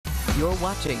You're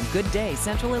watching Good Day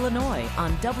Central Illinois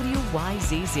on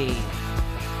WYZZ.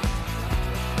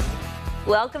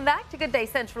 Welcome back to Good Day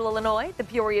Central Illinois. The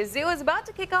Peoria Zoo is about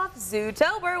to kick off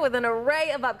Zootober with an array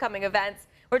of upcoming events.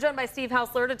 We're joined by Steve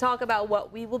Hausler to talk about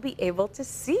what we will be able to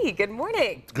see. Good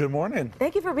morning. Good morning.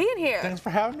 Thank you for being here. Thanks for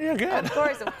having me again. Of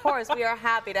course. We are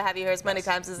happy to have you here as many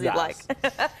times as you'd like.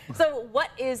 So what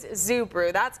is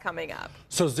Zoobrew? That's coming up.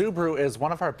 So Zoobrew is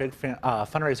one of our big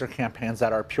fundraiser campaigns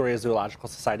that our Peoria Zoological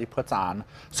Society puts on.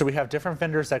 So we have different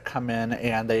vendors that come in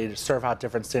and they serve out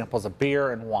different samples of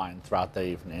beer and wine throughout the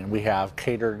evening. We have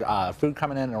catered food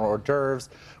coming in and hors d'oeuvres.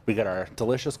 We get our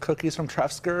delicious cookies from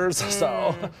Trefskers.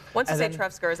 So once you say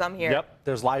Trefskers, I'm here. Yep.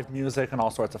 There's live music and all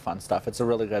sorts of fun stuff. It's a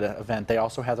really good event. They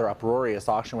also have their uproarious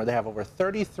auction where they have over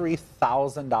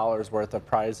 $33,000 worth of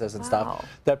prizes and stuff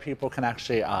that people can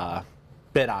actually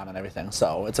bid on and everything.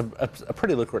 So it's a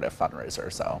pretty lucrative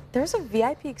fundraiser. So there's a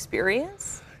VIP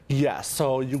experience? Yes,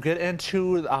 so you get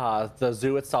into the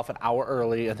zoo itself an hour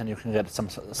early, and then you can get some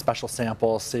special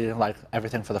samples, see like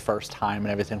everything for the first time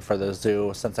and everything for the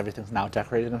zoo, since everything's now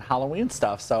decorated in Halloween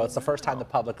stuff. So it's the first time the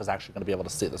public is actually going to be able to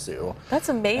see the zoo. That's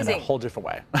amazing. In a whole different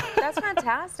way. That's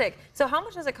fantastic. So how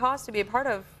much does it cost to be a part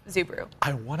of Zoobrew?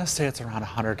 I want to say it's around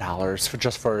 $100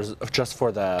 just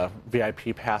for the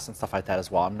VIP pass and stuff like that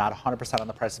as well. I'm not 100% on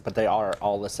the prices, but they are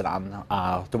all listed on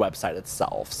the website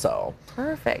itself. So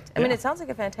perfect. I mean, it sounds like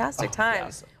a fantastic time.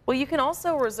 Yes. Well, you can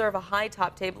also reserve a high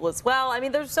top table as well. I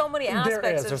mean, there's so many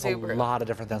aspects of There's Zoobrew. a lot of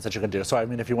different things that you can do. So I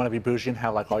mean, if you want to be bougie and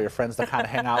have like all your friends to kind of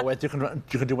hang out with, you can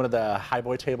do one of the high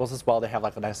boy tables as well. They have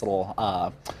like a nice little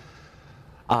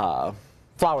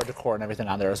flower decor and everything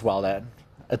on there as well. That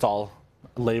it's all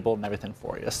labeled and everything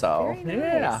for you. So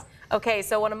very nice. Okay,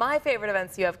 so one of my favorite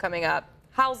events you have coming up,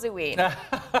 Halloween.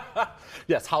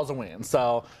 Yes, Halloween.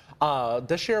 So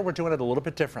this year we're doing it a little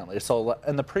bit differently. So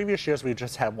in the previous years we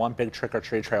just had one big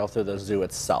trick-or-treat trail through the zoo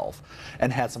itself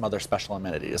and had some other special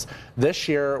amenities. This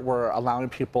year we're allowing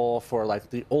people for like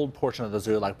the old portion of the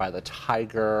zoo, like by the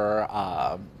tiger,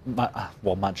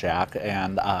 Muntjac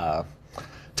and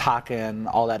Takin,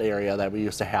 all that area that we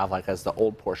used to have like as the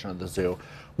old portion of the zoo.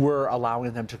 We're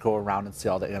allowing them to go around and see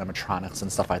all the animatronics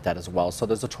and stuff like that as well. So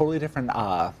there's a totally different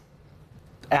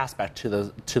aspect to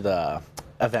the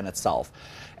event itself.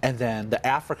 And then the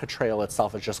Africa Trail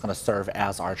itself is just going to serve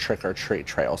as our trick-or-treat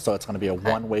trail. So it's going to be a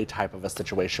one-way type of a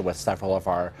situation with several of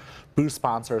our booth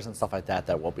sponsors and stuff like that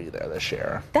that will be there this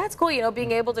year. That's cool, you know,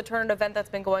 being able to turn an event that's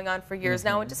been going on for years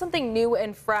now into something new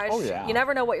and fresh. Oh, yeah. You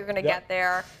never know what you're going to get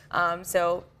there.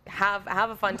 So have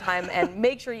a fun time and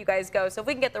make sure you guys go. So if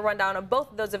we can get the rundown of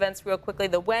both of those events real quickly,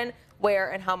 the when,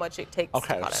 where, and how much it takes.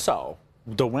 Okay, so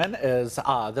the win is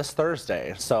this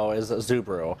Thursday, so is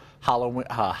Zoobrew.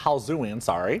 Halloween,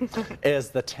 sorry, is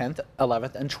the 10th,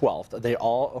 11th, and 12th.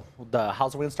 The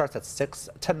Halloween starts at 6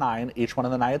 to 9 each one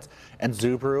of the nights, and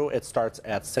Zoobrew, it starts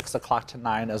at 6 o'clock to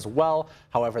 9 as well.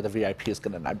 However, the VIP is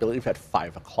going to, I believe, at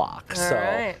 5 o'clock.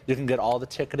 So you can get all the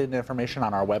ticketing information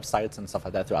on our websites and stuff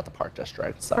like that throughout the Park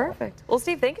District. So. Perfect. Well,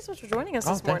 Steve, thank you so much for joining us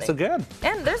this morning. Thanks again.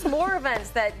 And there's more events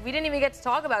that we didn't even get to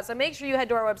talk about, so make sure you head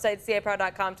to our website,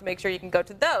 caproud.com, to make sure you can go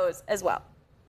to those as well.